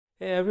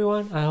Hey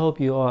everyone, I hope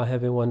you all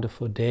have a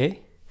wonderful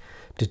day.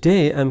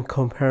 Today I'm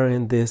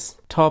comparing this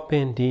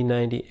top-end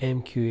D90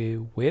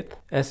 MQA with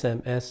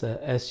SMSL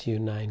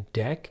SU-9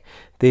 DAC.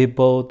 They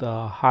both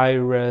are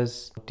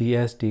high-res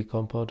DSD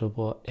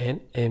compatible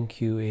and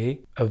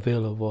MQA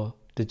available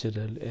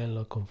digital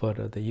analog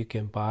converter that you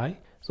can buy.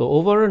 So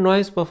overall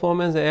noise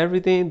performance and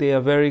everything, they are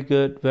very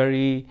good,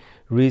 very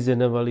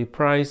reasonably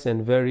priced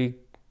and very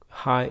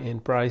high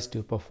in price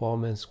to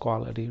performance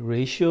quality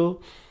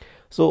ratio.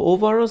 So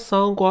overall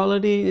sound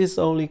quality is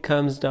only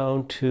comes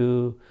down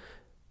to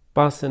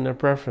personal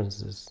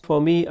preferences.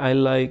 For me, I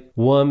like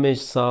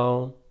warmish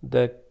sound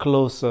that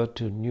closer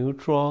to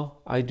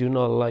neutral. I do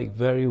not like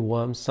very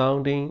warm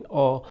sounding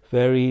or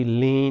very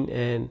lean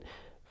and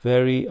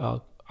very,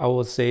 I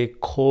would say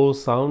cold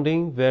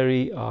sounding,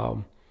 very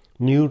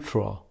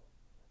neutral,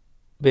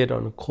 bit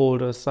on the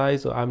colder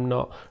side. So I'm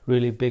not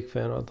really big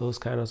fan of those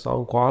kind of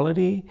sound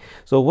quality.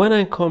 So when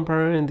I'm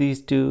comparing these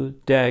two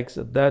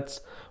DACs, that's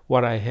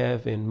what I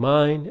have in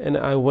mind, and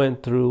I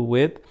went through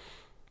with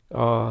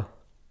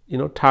Tidal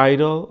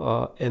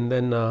and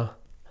then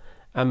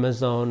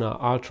Amazon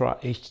Ultra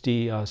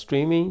HD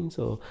streaming.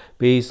 So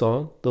based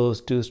on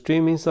those two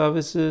streaming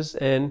services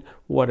and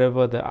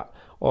whatever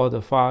all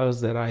the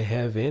files that I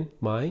have in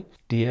my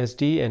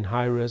DSD and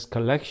high-res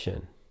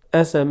collection.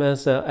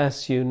 SMSL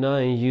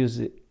SU-9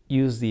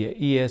 use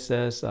the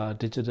ESS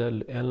digital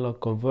analog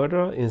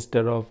converter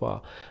instead of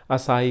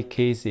Asahi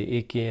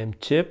Casey AKM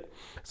chip.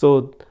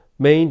 So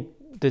main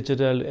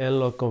digital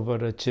analog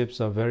converter chips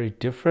are very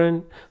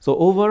different. So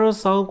overall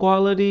sound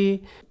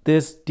quality,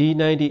 this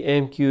D90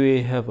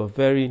 MQA have a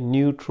very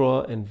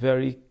neutral and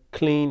very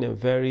clean and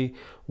very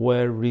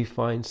well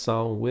refined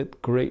sound with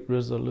great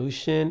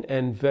resolution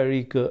and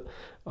very good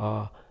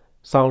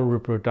sound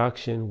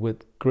reproduction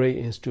with great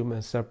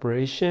instrument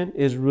separation.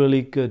 Is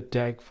really good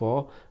DAC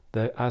for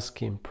the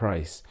asking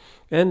price.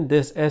 And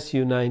this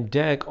SU-9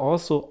 DAC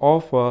also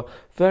offer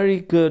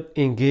very good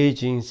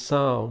engaging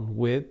sound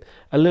with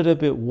a little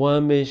bit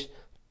warmish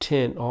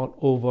tint on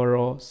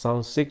overall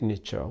sound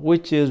signature,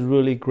 which is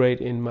really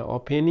great in my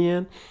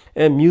opinion.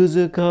 And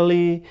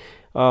musically,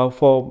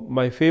 for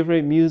my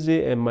favorite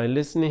music and my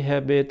listening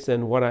habits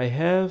and what I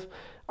have,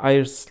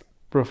 I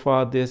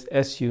prefer this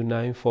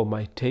SU-9 for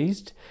my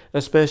taste,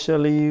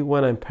 especially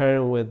when I'm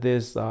pairing with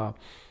this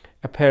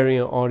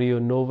Aperion Audio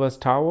Novus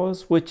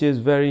Towers, which is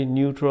very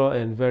neutral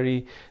and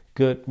very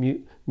good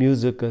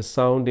musical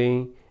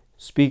sounding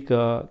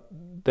speaker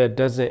that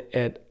doesn't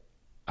add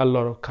a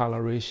lot of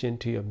coloration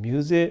to your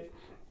music.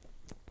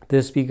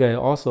 This speaker is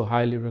also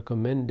highly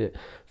recommended.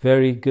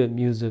 Very good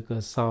musical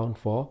sound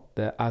for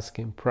the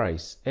asking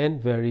price and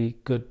very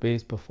good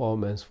bass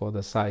performance for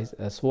the size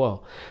as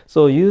well.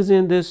 So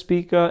using this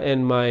speaker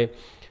and my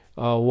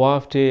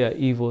Wafte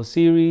Evo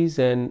series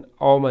and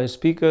all my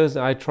speakers,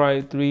 I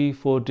tried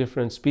 3-4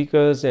 different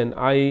speakers and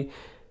I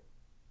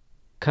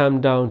come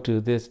down to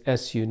this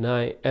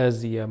SU-9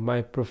 as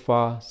my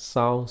preferred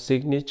sound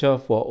signature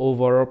for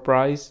overall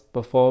price,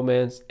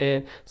 performance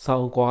and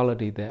sound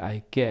quality that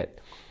I get.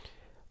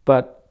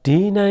 But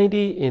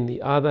D90 in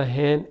the other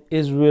hand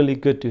is really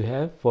good to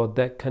have for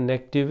that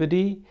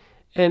connectivity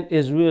and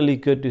is really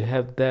good to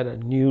have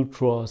that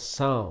neutral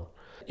sound.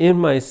 In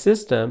my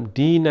system,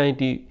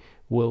 D90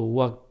 will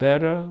work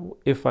better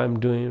if I'm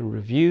doing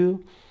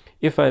review.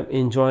 If I'm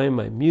enjoying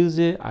my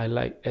music, I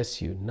like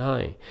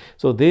SU-9.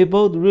 So they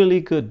both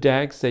really good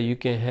DACs that you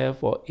can have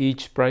for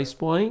each price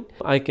point.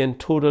 I can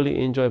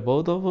totally enjoy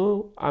both of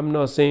them. I'm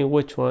not saying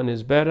which one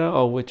is better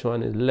or which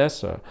one is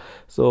lesser.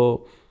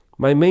 So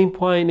my main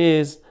point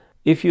is,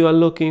 if you are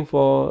looking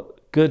for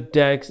good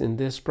DACs in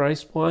this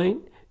price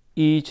point,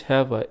 each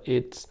have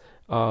its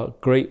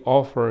great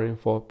offering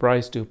for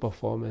price to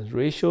performance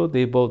ratio.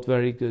 They both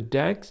very good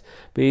DACs.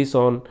 Based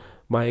on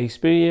my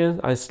experience,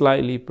 I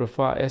slightly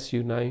prefer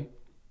SU-9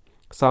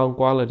 sound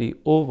quality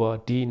over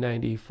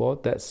D90 for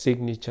that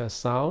signature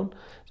sound.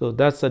 So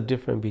that's the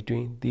difference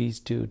between these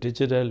two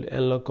digital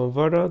analog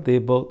converter. They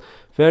both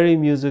very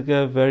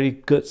musical, very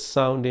good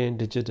sounding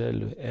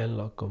digital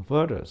analog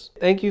converters.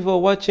 Thank you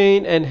for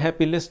watching and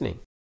happy listening.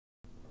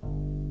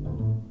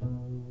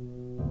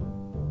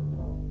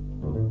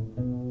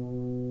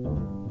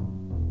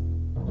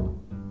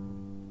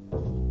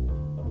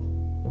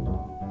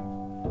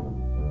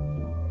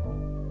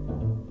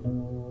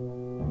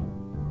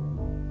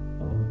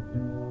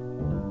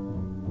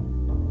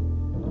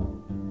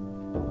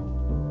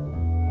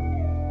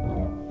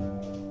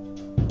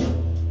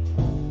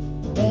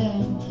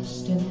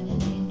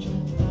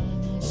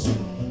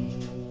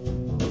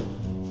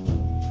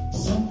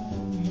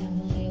 Something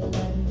heavenly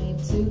led me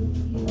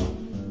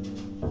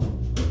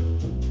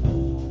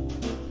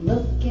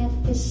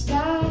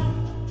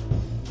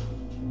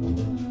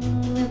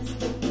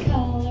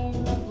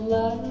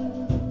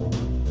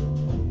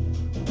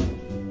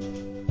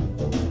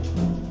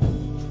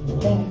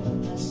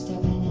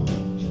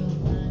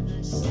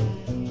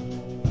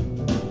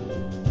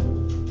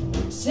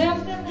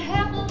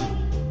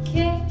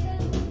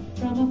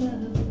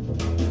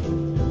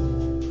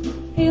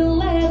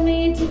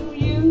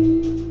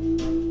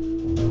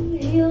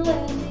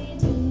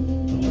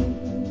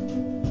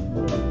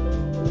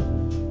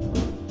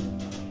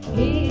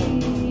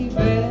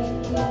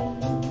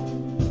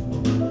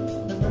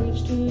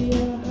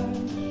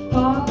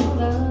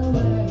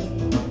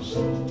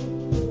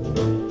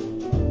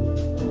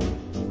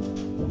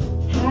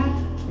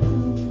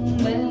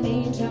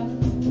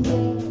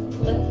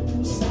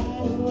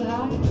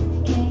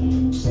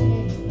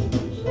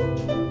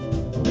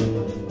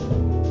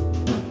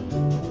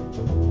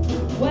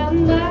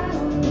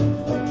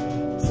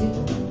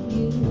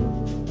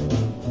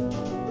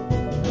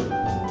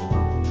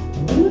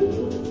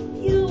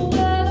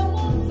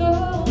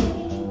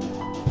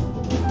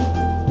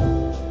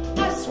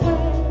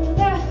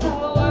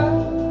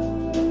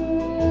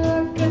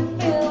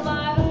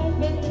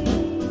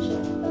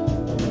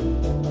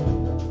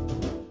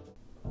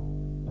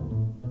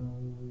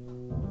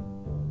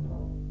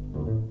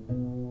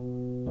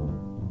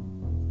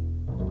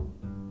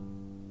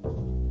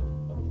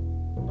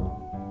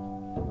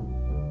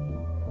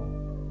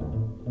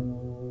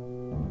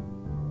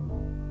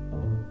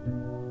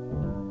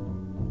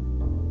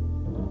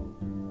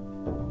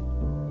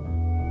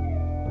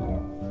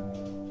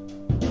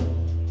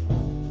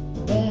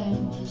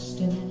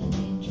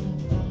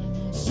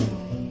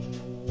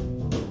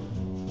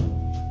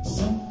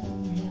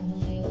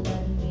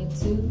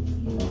SU